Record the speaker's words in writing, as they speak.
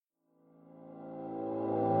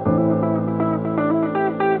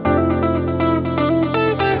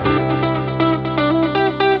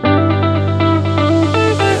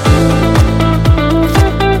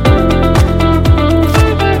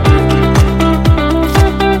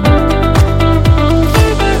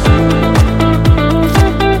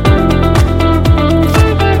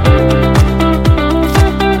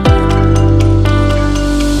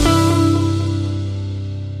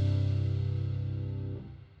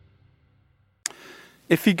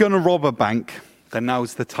If you're going to rob a bank, then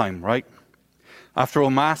now's the time, right? After all,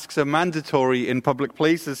 masks are mandatory in public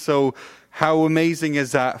places, so how amazing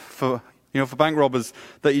is that for bank robbers,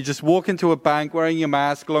 that you just walk into a bank wearing your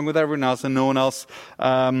mask along with everyone else and no one else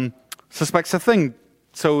suspects a thing.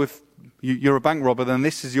 So if you're a bank robber, then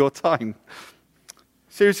this is your time.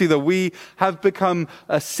 Seriously though, we have become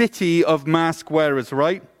a city of mask wearers,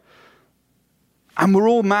 right? And we're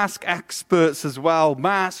all mask experts as well.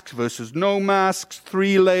 Masks versus no masks,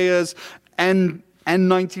 3 layers,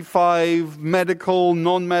 N95, medical,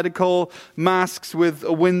 non-medical, masks with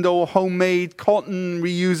a window, homemade, cotton,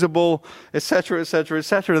 reusable, etc., etc.,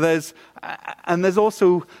 etc. There's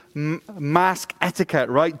also mask etiquette,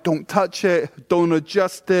 right? Don't touch it, don't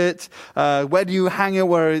adjust it. Where do you hang it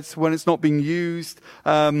when it's not being used?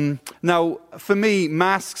 Now, for me,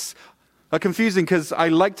 masks are confusing because I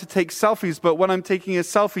like to take selfies, but when I'm taking a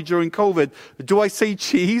selfie during COVID, do I say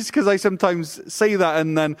cheese? Because I sometimes say that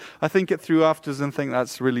and then I think it through afterwards and think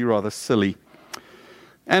that's really rather silly.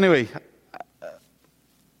 Anyway,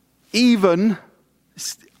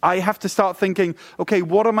 I have to start thinking, okay,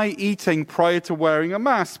 what am I eating prior to wearing a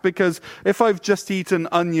mask? Because if I've just eaten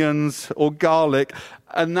onions or garlic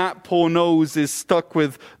and that poor nose is stuck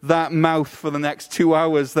with that mouth for the next 2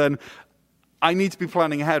 hours, then I need to be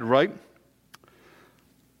planning ahead, right?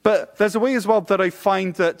 But there's a way as well that I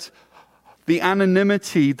find that the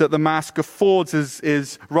anonymity that the mask affords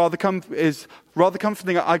is rather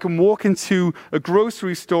comforting. I can walk into a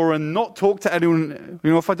grocery store and not talk to anyone.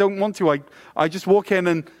 If I don't want to, I just walk in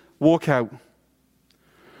and walk out.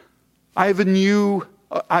 I have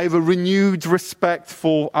a renewed respect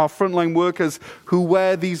for our frontline workers who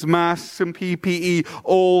wear these masks and PPE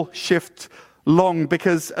all shift long,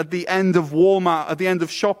 because at the end of Walmart, at the end of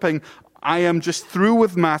shopping, I am just through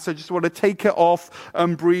with masks. I just want to take it off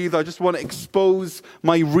and breathe. I just want to expose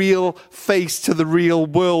my real face to the real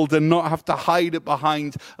world and not have to hide it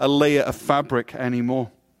behind a layer of fabric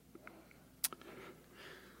anymore.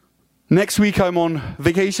 Next week, I'm on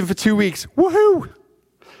vacation for 2 weeks. Woohoo!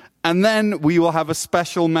 And then we will have a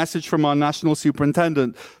special message from our national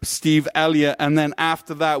superintendent, Steve Elliott. And then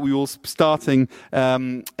after that, we will be starting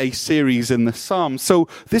a series in the Psalms. So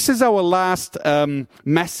this is our last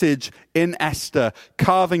message in Esther,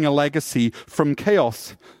 carving a legacy from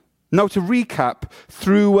chaos. Now, to recap,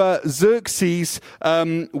 through Xerxes,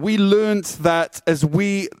 we learned that as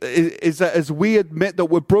we admit that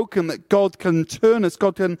we're broken, that God can turn us,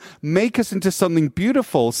 God can make us into something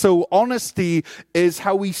beautiful. So honesty is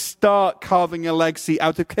how we start carving a legacy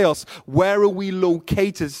out of chaos. Where are we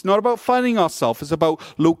located? It's not about finding ourselves, it's about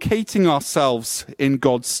locating ourselves in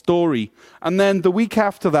God's story. And then the week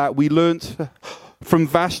after that, we learned from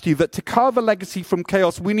Vashti that to carve a legacy from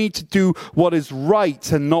chaos, we need to do what is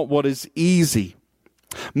right and not what is easy.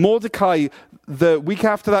 Mordecai, the week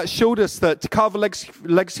after that, showed us that to carve a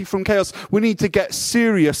legacy from chaos, we need to get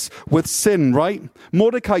serious with sin, right?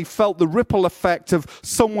 Mordecai felt the ripple effect of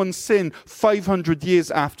someone's sin 500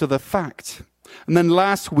 years after the fact. And then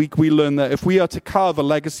last week we learned that if we are to carve a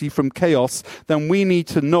legacy from chaos, then we need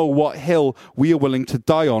to know what hill we are willing to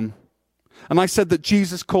die on. And I said that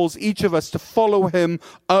Jesus calls each of us to follow him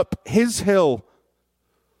up his hill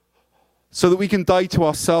so that we can die to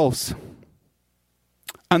ourselves.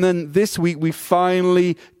 And then this week we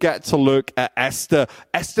finally get to look at Esther.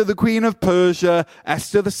 Esther, the queen of Persia,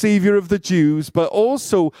 Esther, the savior of the Jews, but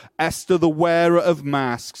also Esther, the wearer of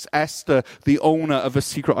masks, Esther, the owner of a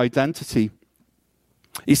secret identity.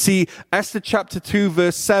 You see, Esther chapter 2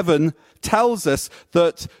 verse 7 tells us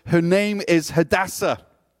that her name is Hadassah,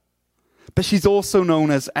 but she's also known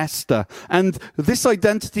as Esther. And this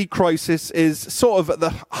identity crisis is sort of at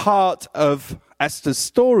the heart of Esther's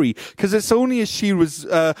story, because it's only as she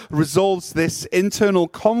resolves this internal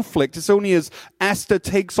conflict, it's only as Esther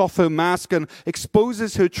takes off her mask and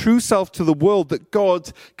exposes her true self to the world that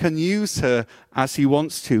God can use her as he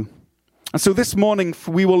wants to. And so this morning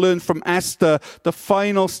we will learn from Esther the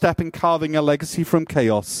final step in carving a legacy from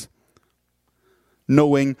chaos.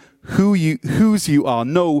 Knowing whose you are.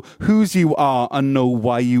 Know whose you are and know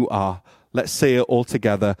why you are. Let's say it all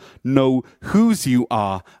together. Know whose you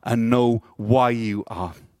are and know why you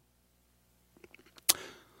are.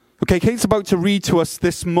 Okay, Kate's about to read to us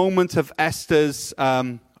this moment of Esther's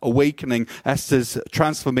awakening, Esther's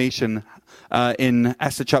transformation in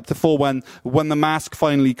Esther chapter 4 when the mask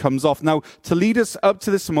finally comes off. Now, to lead us up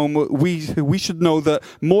to this moment, we should know that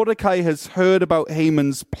Mordecai has heard about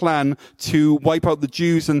Haman's plan to wipe out the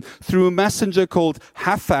Jews, and through a messenger called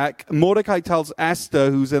Hathach, Mordecai tells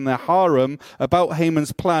Esther, who's in the harem, about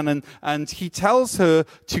Haman's plan, and he tells her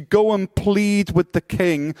to go and plead with the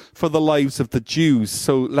king for the lives of the Jews.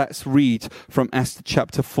 So let's read from Esther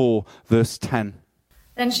chapter 4, verse 10.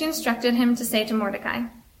 Then she instructed him to say to Mordecai,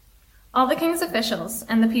 "All the king's officials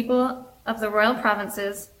and the people of the royal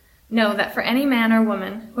provinces know that for any man or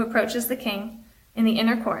woman who approaches the king in the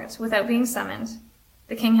inner court without being summoned,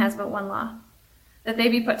 the king has but one law, that they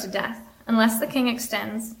be put to death, unless the king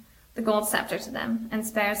extends the gold scepter to them and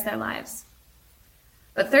spares their lives.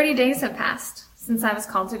 But 30 days have passed since I was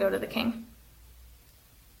called to go to the king."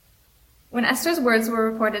 When Esther's words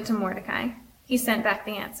were reported to Mordecai, he sent back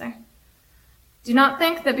the answer. "Do not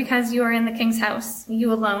think that because you are in the king's house,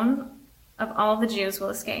 you alone of all the Jews will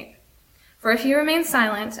escape. For if you remain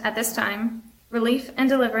silent at this time, relief and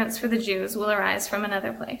deliverance for the Jews will arise from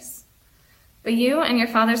another place. But you and your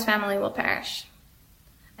father's family will perish.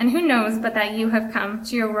 And who knows but that you have come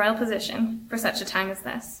to your royal position for such a time as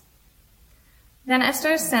this?" Then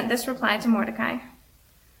Esther sent this reply to Mordecai.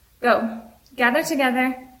 "Go, gather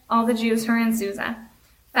together all the Jews who are in Susa.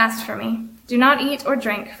 Fast for me. Do not eat or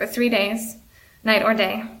drink for 3 days, night or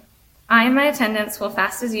day. I and my attendants will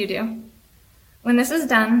fast as you do. When this is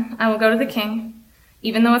done, I will go to the king,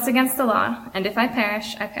 even though it's against the law, and if I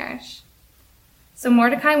perish, I perish." So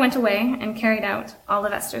Mordecai went away and carried out all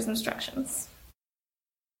of Esther's instructions.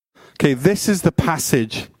 Okay, this is the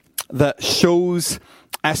passage that shows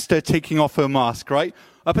Esther taking off her mask, right?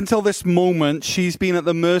 Up until this moment, she's been at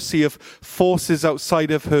the mercy of forces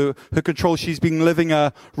outside of her control. She's been living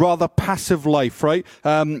a rather passive life, right?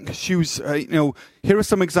 She was, here are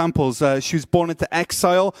some examples. She was born into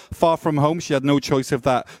exile, far from home. She had no choice of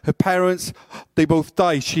that. Her parents, they both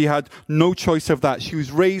died. She had no choice of that. She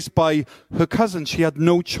was raised by her cousin. She had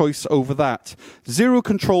no choice over that. Zero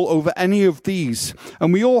control over any of these.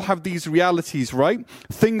 And we all have these realities, right?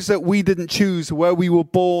 Things that we didn't choose, where we were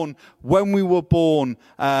born, when we were born,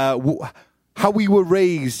 how we were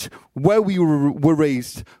raised, where we were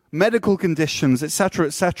raised, medical conditions, etc.,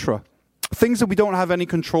 etc. Things that we don't have any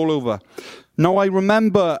control over. Now, I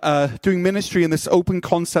remember doing ministry in this open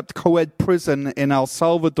concept co-ed prison in El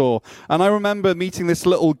Salvador. And I remember meeting this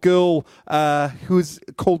little girl who was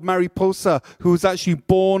called Mariposa, who was actually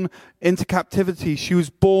born into captivity. She was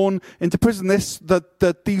born into prison.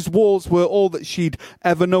 That these walls were all that she'd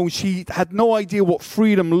ever known. She had no idea what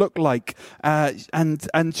freedom looked like. And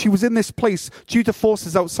she was in this place due to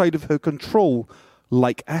forces outside of her control,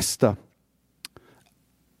 like Esther.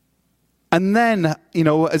 And then,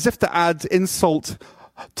 as if to add insult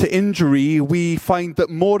to injury, we find that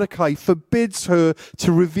Mordecai forbids her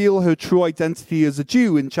to reveal her true identity as a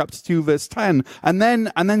Jew in chapter 2, verse 10. And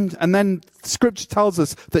then scripture tells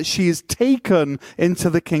us that she is taken into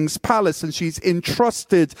the king's palace and she's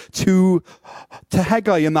entrusted to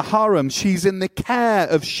Hegai in the harem. She's in the care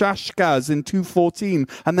of Shashgaz in 2:14.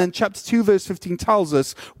 And then chapter 2, verse 15 tells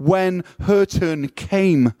us when her turn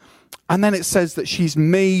came. And then it says that she's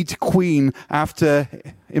made queen after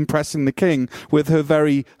impressing the king with her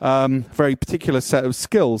very particular set of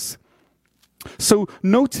skills. So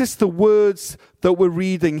notice the words that we're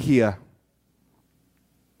reading here,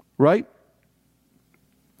 right?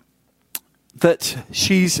 That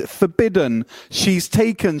she's forbidden, she's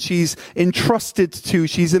taken, she's entrusted to,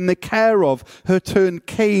 she's in the care of, her turn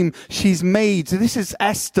came, she's made. This is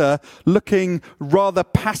Esther looking rather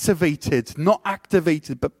passivated, not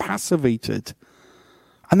activated, but passivated.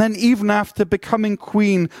 And then even after becoming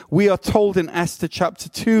queen, we are told in Esther chapter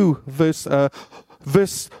 2,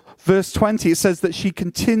 Verse 20, it says that she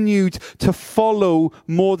continued to follow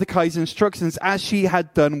Mordecai's instructions as she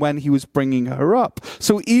had done when he was bringing her up.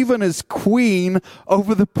 So even as queen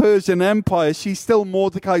over the Persian Empire, she's still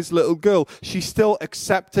Mordecai's little girl. She's still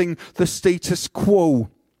accepting the status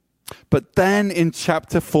quo. But then in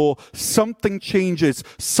chapter 4, something changes.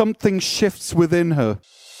 Something shifts within her.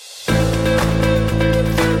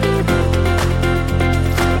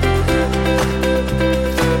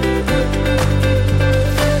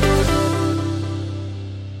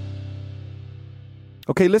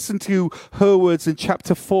 Okay, listen to her words in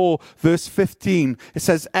chapter 4, verse 15. It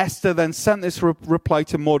says, Esther then sent this reply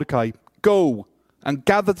to Mordecai. Go and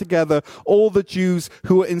gather together all the Jews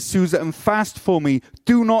who are in Susa and fast for me.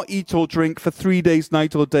 Do not eat or drink for 3 days,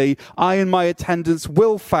 night or day. I and my attendants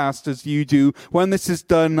will fast as you do. When this is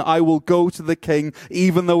done, I will go to the king,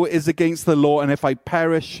 even though it is against the law. And if I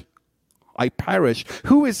perish, I perish.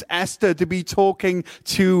 Who is Esther to be talking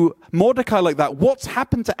to Mordecai like that? What's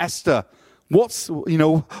happened to Esther? What's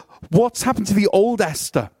happened to the old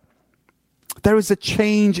Esther? There is a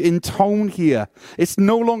change in tone here. It's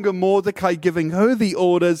no longer Mordecai giving her the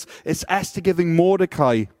orders. It's Esther giving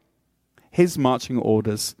Mordecai his marching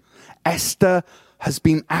orders. Esther has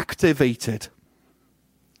been activated.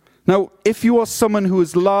 Now, if you are someone who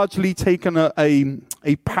has largely taken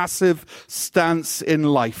a passive stance in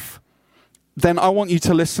life, then I want you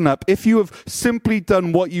to listen up. If you have simply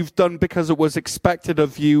done what you've done because it was expected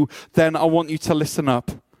of you, then I want you to listen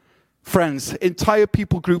up. Friends, entire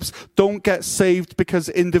people groups don't get saved because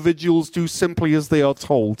individuals do simply as they are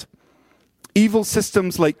told. Evil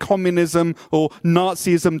systems like communism or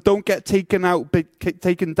Nazism don't get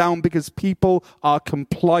taken down because people are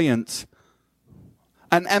compliant.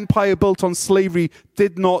 An empire built on slavery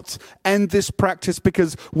did not end this practice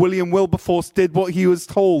because William Wilberforce did what he was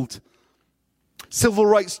told. Civil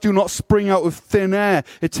rights do not spring out of thin air.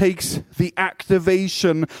 It takes the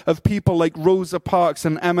activation of people like Rosa Parks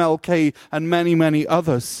and MLK and many, many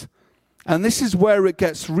others. And this is where it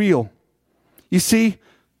gets real. You see,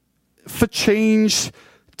 for change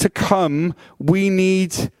to come, we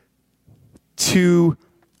need to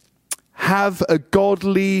have a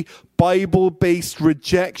godly, Bible-based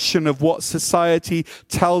rejection of what society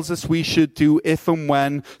tells us we should do if and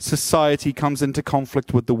when society comes into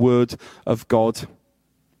conflict with the Word of God.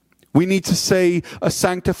 We need to say a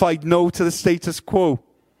sanctified no to the status quo.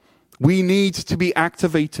 We need to be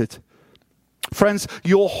activated. Friends,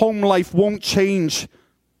 your home life won't change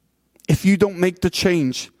if you don't make the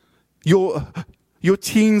change. Your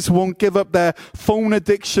teens won't give up their phone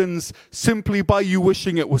addictions simply by you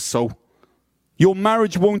wishing it was so. Your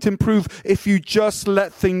marriage won't improve if you just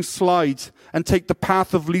let things slide and take the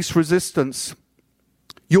path of least resistance.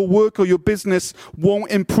 Your work or your business won't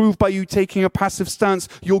improve by you taking a passive stance.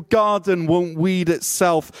 Your garden won't weed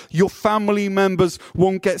itself. Your family members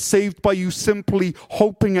won't get saved by you simply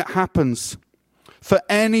hoping it happens. For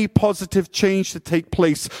any positive change to take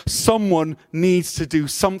place, someone needs to do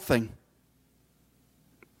something.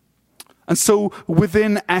 And so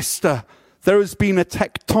within Esther, there has been a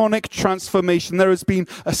tectonic transformation. There has been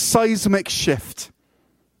a seismic shift.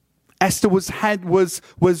 Esther was handed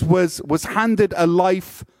a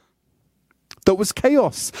life that was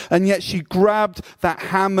chaos. And yet she grabbed that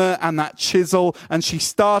hammer and that chisel and she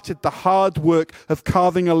started the hard work of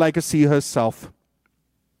carving a legacy herself.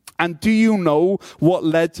 And do you know what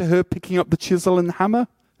led to her picking up the chisel and hammer?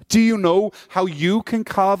 Do you know how you can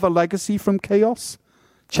carve a legacy from chaos?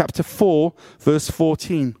 Chapter 4, verse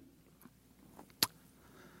 14.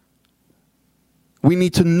 We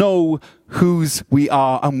need to know whose we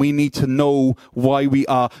are, and we need to know why we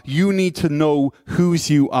are. You need to know whose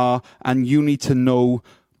you are, and you need to know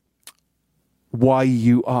why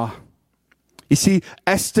you are. You see,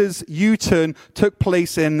 Esther's U-turn took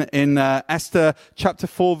place in Esther chapter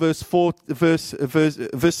 4, verse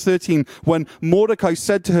 13, when Mordecai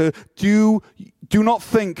said to her, Do not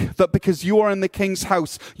think that because you are in the king's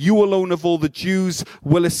house, you alone of all the Jews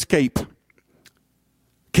will escape.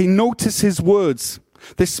 Okay, notice his words.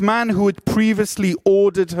 This man who had previously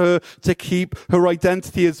ordered her to keep her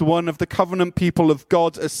identity as one of the covenant people of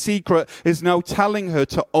God a secret is now telling her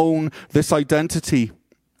to own this identity.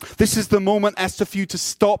 This is the moment, Esther, for you to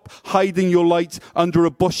stop hiding your light under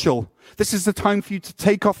a bushel. This is the time for you to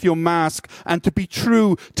take off your mask and to be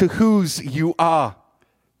true to whose you are.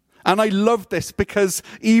 And I love this because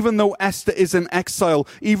even though Esther is in exile,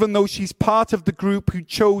 even though she's part of the group who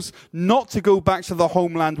chose not to go back to the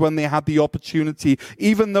homeland when they had the opportunity,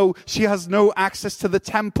 even though she has no access to the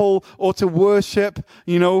temple or to worship,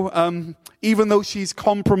 even though she's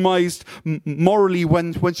compromised morally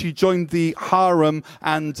when she joined the harem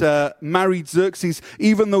and married Xerxes,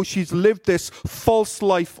 even though she's lived this false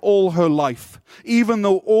life all her life, even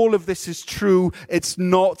though all of this is true, it's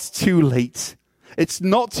not too late. It's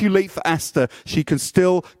not too late for Esther. She can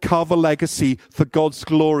still carve a legacy for God's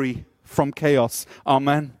glory from chaos.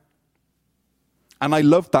 Amen. And I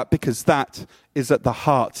love that because that is at the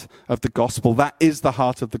heart of the gospel. That is the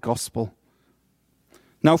heart of the gospel.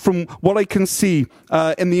 Now, from what I can see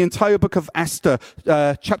in the entire book of Esther,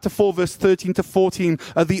 chapter 4, verse 13 to 14,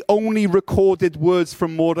 are the only recorded words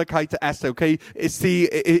from Mordecai to Esther, okay? It's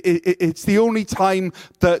the only time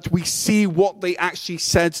that we see what they actually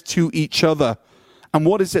said to each other. And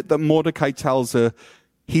what is it that Mordecai tells her?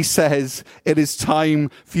 He says, it is time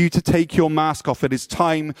for you to take your mask off. It is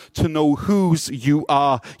time to know whose you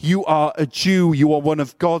are. You are a Jew. You are one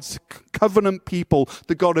of God's covenant people,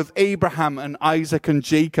 the God of Abraham and Isaac and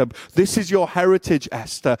Jacob. This is your heritage,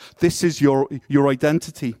 Esther. This is your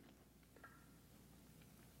identity.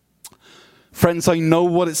 Friends, I know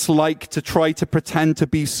what it's like to try to pretend to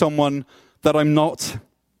be someone that I'm not.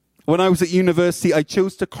 When I was at university, I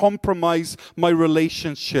chose to compromise my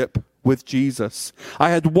relationship with Jesus. I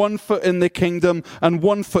had one foot in the kingdom and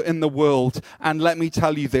one foot in the world. And let me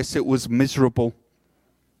tell you this, it was miserable.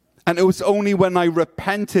 And it was only when I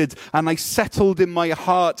repented and I settled in my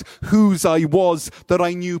heart whose I was that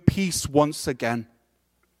I knew peace once again.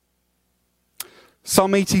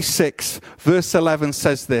 Psalm 86, verse 11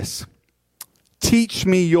 says this: "Teach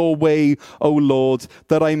me your way, O Lord,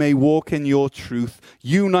 that I may walk in your truth.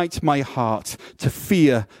 Unite my heart to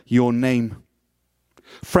fear your name."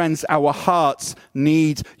 Friends, our hearts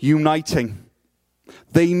need uniting.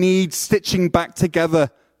 They need stitching back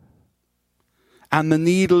together. And the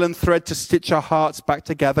needle and thread to stitch our hearts back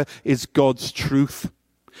together is God's truth.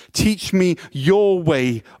 Teach me your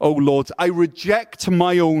way, O Lord. I reject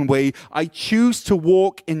my own way. I choose to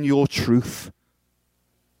walk in your truth.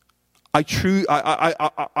 I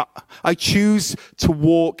choose to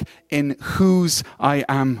walk in whose I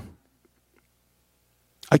am.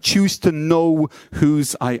 I choose to know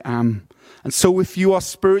whose I am. And so if you are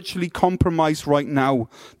spiritually compromised right now,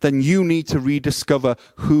 then you need to rediscover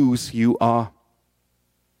whose you are.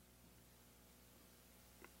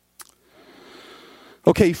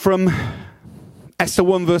 Okay, from Esther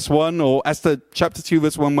 1 verse 1 or Esther chapter 2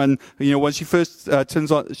 verse 1 when she first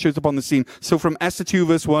shows up on the scene. So from Esther 2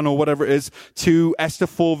 verse 1 or whatever it is to Esther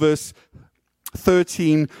 4 verse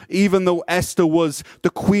 13, even though Esther was the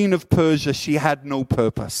queen of Persia, she had no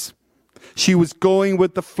purpose. She was going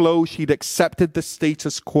with the flow. She'd accepted the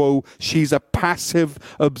status quo. She's a passive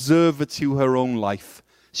observer to her own life.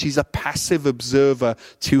 She's a passive observer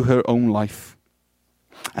to her own life.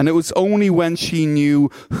 And it was only when she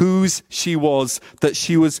knew whose she was that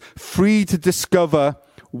she was free to discover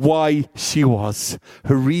why she was,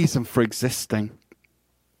 her reason for existing.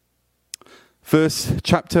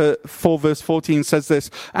 Chapter 4, verse 14 says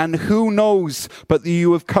this: "And who knows but that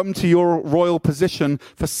you have come to your royal position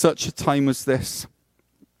for such a time as this?"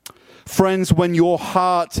 Friends, when your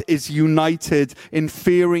heart is united in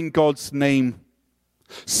fearing God's name,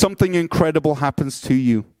 something incredible happens to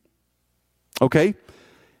you. Okay?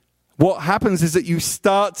 What happens is that you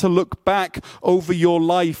start to look back over your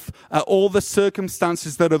life at all the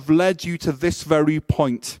circumstances that have led you to this very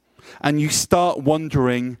point. And you start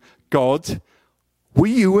wondering, God, were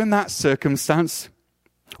you in that circumstance?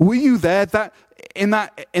 Were you there? In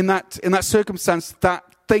that circumstance, that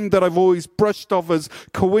thing that I've always brushed off as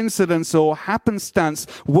coincidence or happenstance,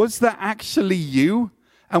 was that actually you?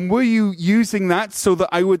 And were you using that so that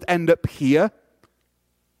I would end up here?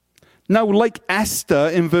 Now, like Esther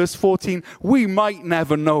in verse 14, we might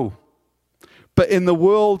never know. But in the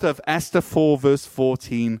world of Esther 4 verse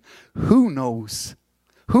 14, who knows?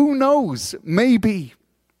 Who knows? Maybe.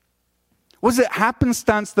 Was it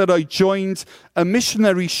happenstance that I joined a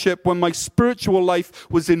missionary ship when my spiritual life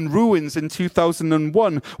was in ruins in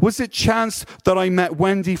 2001? Was it chance that I met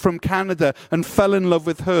Wendy from Canada and fell in love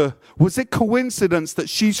with her? Was it coincidence that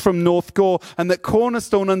she's from North Gore and that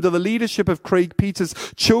Cornerstone, under the leadership of Craig Peters,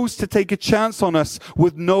 chose to take a chance on us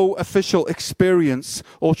with no official experience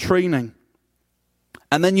or training?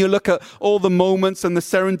 And then you look at all the moments and the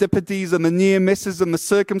serendipities and the near misses and the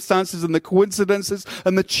circumstances and the coincidences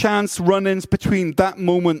and the chance run-ins between that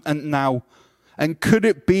moment and now. And could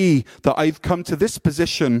it be that I've come to this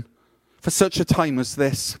position for such a time as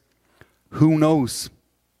this? Who knows?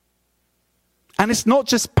 And it's not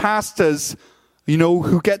just pastors,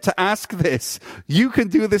 who get to ask this. You can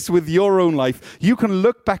do this with your own life. You can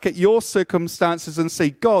look back at your circumstances and say,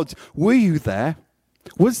 God, were you there?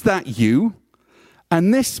 Was that you?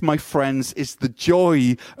 And this, my friends, is the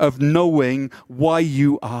joy of knowing why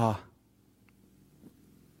you are.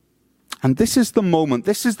 And this is the moment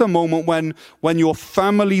when your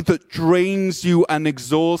family that drains you and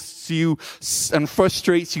exhausts you and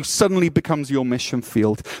frustrates you suddenly becomes your mission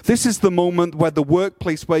field. This is the moment where the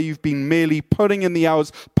workplace where you've been merely putting in the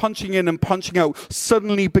hours, punching in and punching out,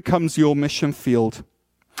 suddenly becomes your mission field.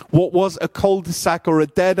 What was a cul-de-sac or a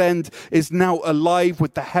dead end is now alive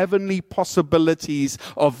with the heavenly possibilities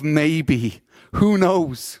of maybe. Who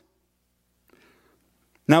knows?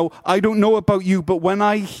 Now, I don't know about you, but when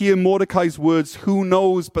I hear Mordecai's words, who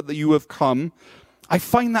knows but that you have come, I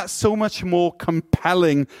find that so much more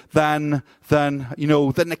compelling than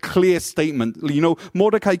a clear statement.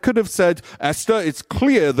 Mordecai could have said, Esther, it's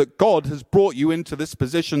clear that God has brought you into this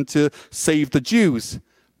position to save the Jews.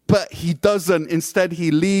 But he doesn't. Instead,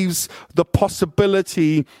 he leaves the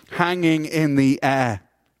possibility hanging in the air.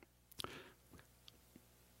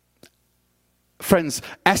 Friends,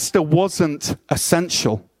 Esther wasn't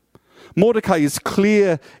essential. Mordecai is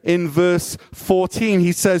clear in verse 14.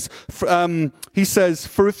 He says,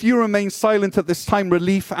 "For if you remain silent at this time,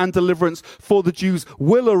 relief and deliverance for the Jews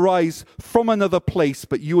will arise from another place,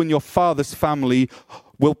 but you and your father's family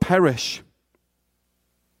will perish."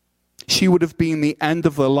 She would have been the end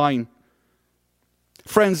of the line.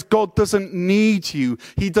 Friends, God doesn't need you.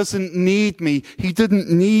 He doesn't need me. He didn't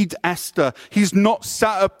need Esther. He's not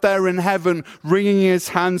sat up there in heaven wringing his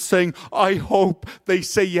hands saying, "I hope they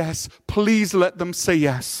say yes. Please let them say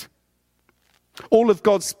yes." All of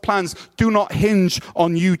God's plans do not hinge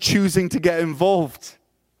on you choosing to get involved.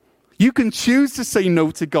 You can choose to say no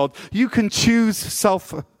to God. You can choose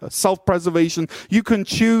self-preservation. You can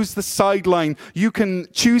choose the sideline. You can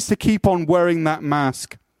choose to keep on wearing that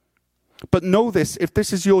mask. But know this, if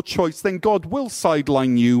this is your choice, then God will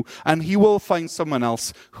sideline you and he will find someone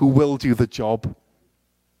else who will do the job.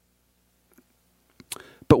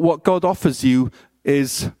 But what God offers you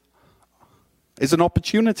is an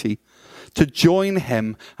opportunity to join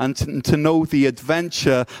him and to know the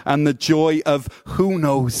adventure and the joy of who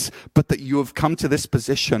knows, but that you have come to this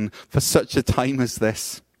position for such a time as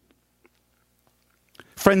this.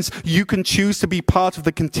 Friends, you can choose to be part of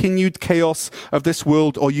the continued chaos of this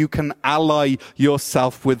world, or you can ally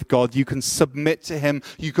yourself with God. You can submit to him.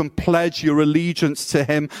 You can pledge your allegiance to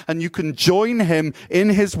him, and you can join him in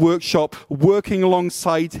his workshop, working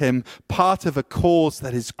alongside him, part of a cause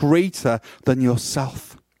that is greater than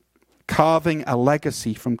yourself, carving a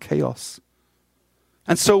legacy from chaos.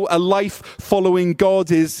 And so a life following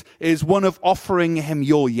God is one of offering him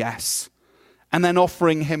your yes, and then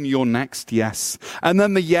offering him your next yes. And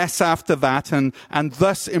then the yes after that, and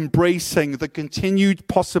thus embracing the continued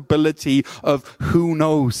possibility of who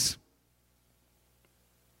knows.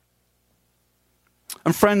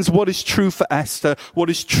 And friends, what is true for Esther, what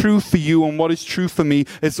is true for you, and what is true for me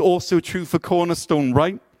is also true for Cornerstone,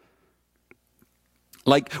 right?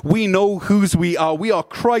 Like, we know whose we are. We are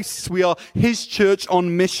Christ's. We are his church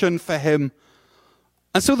on mission for him.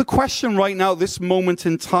 And so the question right now, this moment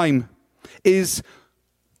in time, is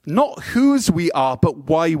not whose we are, but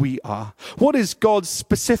why we are. What is God's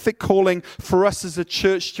specific calling for us as a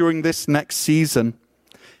church during this next season?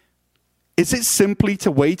 Is it simply to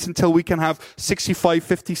wait until we can have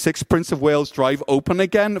 6556 Prince of Wales Drive open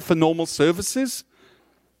again for normal services?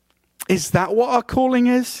 Is that what our calling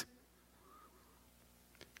is?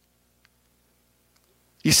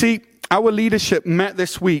 You see, our leadership met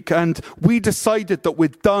this week and we decided that we're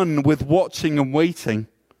done with watching and waiting.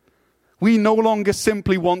 We no longer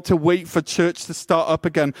simply want to wait for church to start up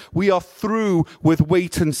again. We are through with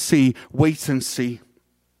wait and see, wait and see.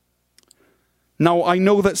 Now, I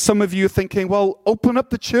know that some of you are thinking, well, open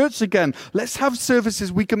up the church again. Let's have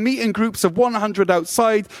services. We can meet in groups of 100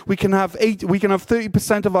 outside. We can have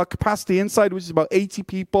 30% of our capacity inside, which is about 80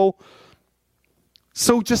 people.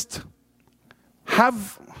 So just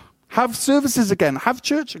have services again, have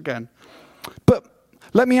church again. But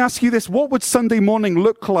let me ask you this, what would Sunday morning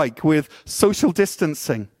look like with social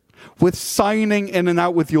distancing, with signing in and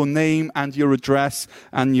out with your name and your address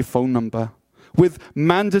and your phone number, with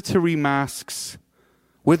mandatory masks,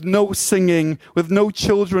 with no singing, with no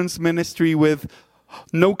children's ministry, with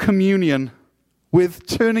no communion, with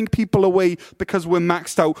turning people away because we're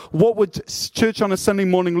maxed out? What would church on a Sunday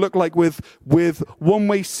morning look like with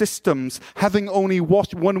one-way systems, having only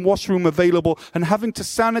one washroom available and having to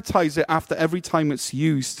sanitize it after every time it's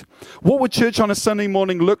used? What would church on a Sunday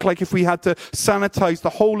morning look like if we had to sanitize the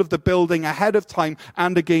whole of the building ahead of time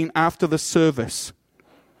and again after the service?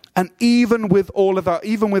 And even with all of that,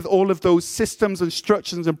 even with all of those systems,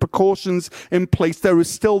 instructions, and precautions in place, there is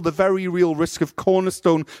still the very real risk of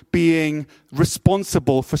Cornerstone being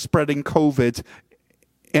responsible for spreading COVID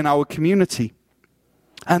in our community.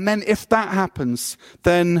 And then if that happens,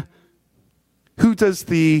 then who does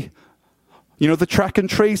the track and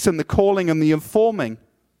trace and the calling and the informing?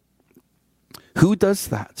 Who does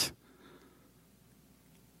that?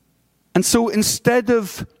 And so instead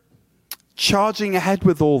of charging ahead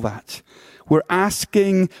with all that, we're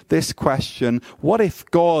asking this question: what if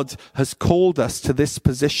God has called us to this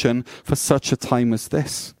position for such a time as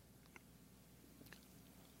this?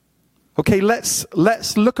 Okay, let's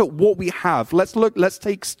look at what we have. Let's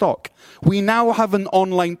take stock. We now have an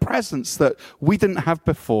online presence that we didn't have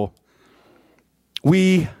before.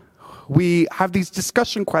 We have these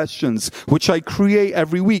discussion questions, which I create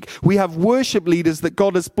every week. We have worship leaders that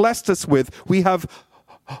God has blessed us with. We have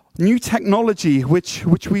new technology, which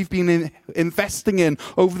we've been investing in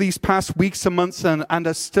over these past weeks and months and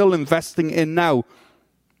are still investing in now.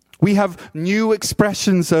 We have new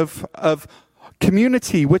expressions of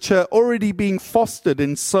community, which are already being fostered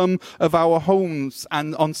in some of our homes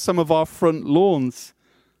and on some of our front lawns.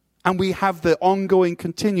 And we have the ongoing,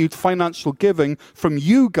 continued financial giving from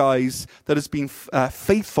you guys that has been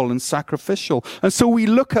faithful and sacrificial. And so we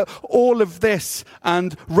look at all of this,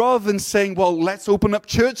 and rather than saying, well, let's open up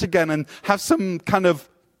church again and have some kind of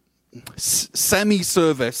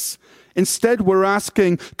semi-service, instead we're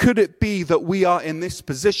asking, could it be that we are in this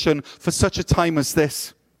position for such a time as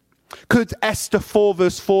this? Could Esther 4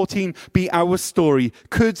 verse 14 be our story?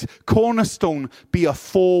 Could Cornerstone be a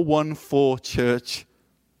 414 church?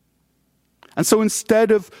 And so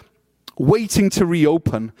instead of waiting to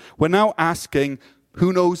reopen, we're now asking,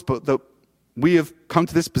 who knows, but that we have come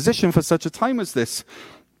to this position for such a time as this.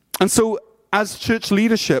 And so as church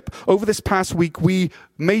leadership, over this past week, we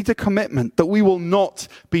made a commitment that we will not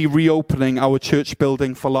be reopening our church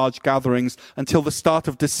building for large gatherings until the start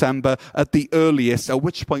of December at the earliest, at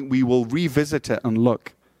which point we will revisit it and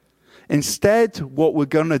look. Instead, what we're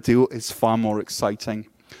going to do is far more exciting.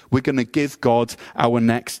 We're going to give God our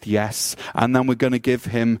next yes, and then we're going to give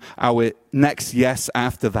him our next yes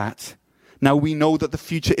after that. Now, we know that the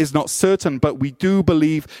future is not certain, but we do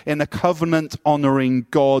believe in a covenant-honoring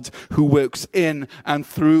God who works in and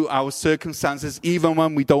through our circumstances, even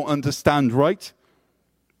when we don't understand, right?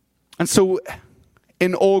 And so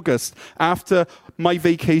in August, after my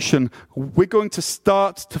vacation, we're going to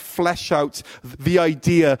start to flesh out the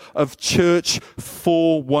idea of Church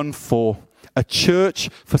 414. A church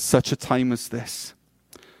for such a time as this.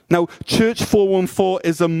 Now, Church 414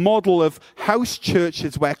 is a model of house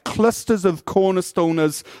churches where clusters of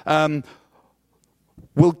cornerstoners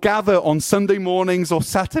will gather on Sunday mornings or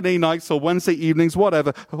Saturday nights or Wednesday evenings,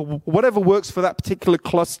 whatever works for that particular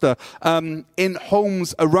cluster, in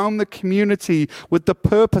homes around the community with the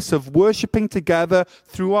purpose of worshiping together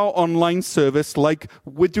through our online service like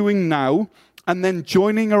we're doing now, and then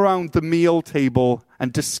joining around the meal table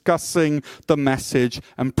and discussing the message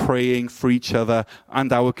and praying for each other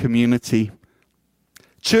and our community.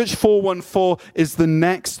 Church 414 is the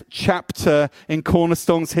next chapter in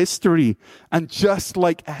Cornerstone's history. And just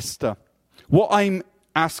like Esther, what I'm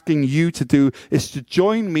asking you to do is to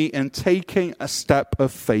join me in taking a step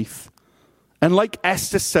of faith. And like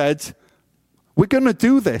Esther said, we're going to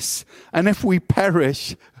do this. And if we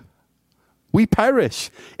perish, we perish.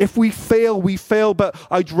 If we fail, we fail. But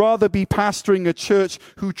I'd rather be pastoring a church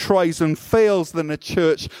who tries and fails than a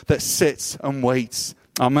church that sits and waits.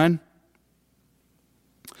 Amen.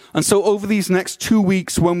 And so over these next 2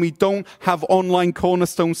 weeks, when we don't have online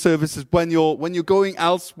Cornerstone services, when you're going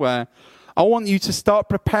elsewhere, I want you to start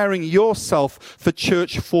preparing yourself for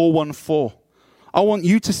Church 414. I want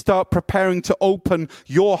you to start preparing to open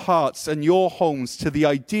your hearts and your homes to the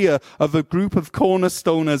idea of a group of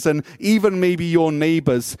cornerstoners and even maybe your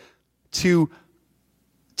neighbors to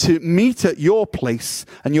meet at your place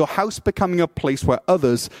and your house becoming a place where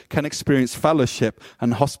others can experience fellowship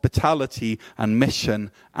and hospitality and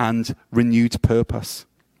mission and renewed purpose.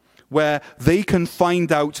 Where they can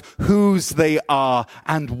find out whose they are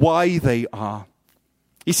and why they are.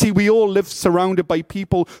 You see, we all live surrounded by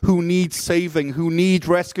people who need saving, who need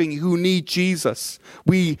rescuing, who need Jesus.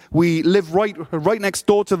 We live right next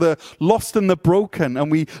door to the lost and the broken,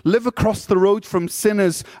 and we live across the road from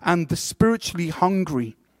sinners and the spiritually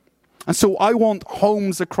hungry. And so I want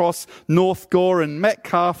homes across North Gore and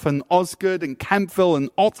Metcalfe and Osgood and Kempville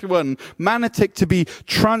and Ottawa and Manotick to be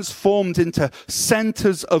transformed into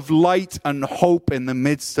centers of light and hope in the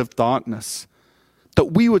midst of darkness. That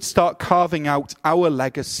we would start carving out our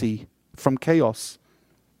legacy from chaos.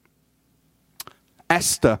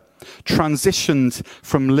 Esther transitioned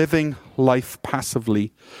from living life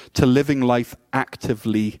passively to living life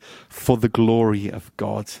actively for the glory of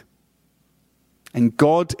God. And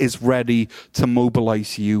God is ready to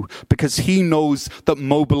mobilize you because he knows that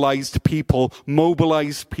mobilized people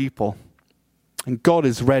mobilize people. And God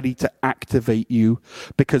is ready to activate you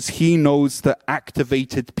because he knows that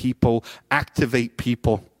activated people activate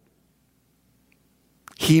people.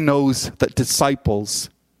 He knows that disciples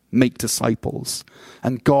make disciples.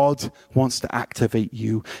 And God wants to activate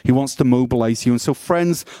you. He wants to mobilize you. And so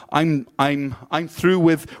friends, I'm through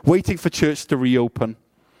with waiting for church to reopen.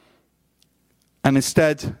 And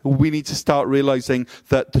instead, we need to start realizing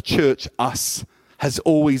that the church, us, has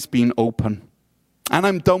always been open. And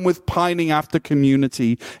I'm done with pining after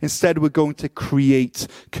community. Instead, we're going to create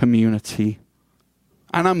community.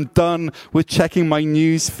 And I'm done with checking my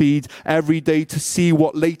news feed every day to see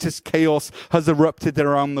what latest chaos has erupted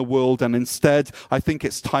around the world. And instead, I think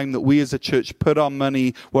it's time that we as a church put our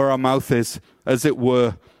money where our mouth is, as it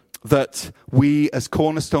were. That we as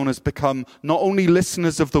Cornerstoners become not only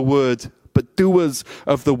listeners of the word, but doers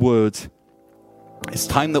of the word. It's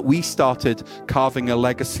time that we started carving a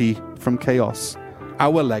legacy from chaos.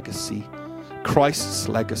 Our legacy, Christ's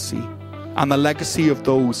legacy, and the legacy of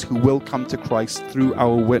those who will come to Christ through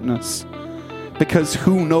our witness. Because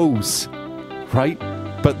who knows, right?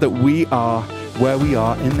 But that we are where we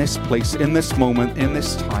are in this place, in this moment, in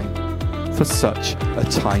this time, for such a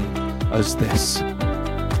time as this.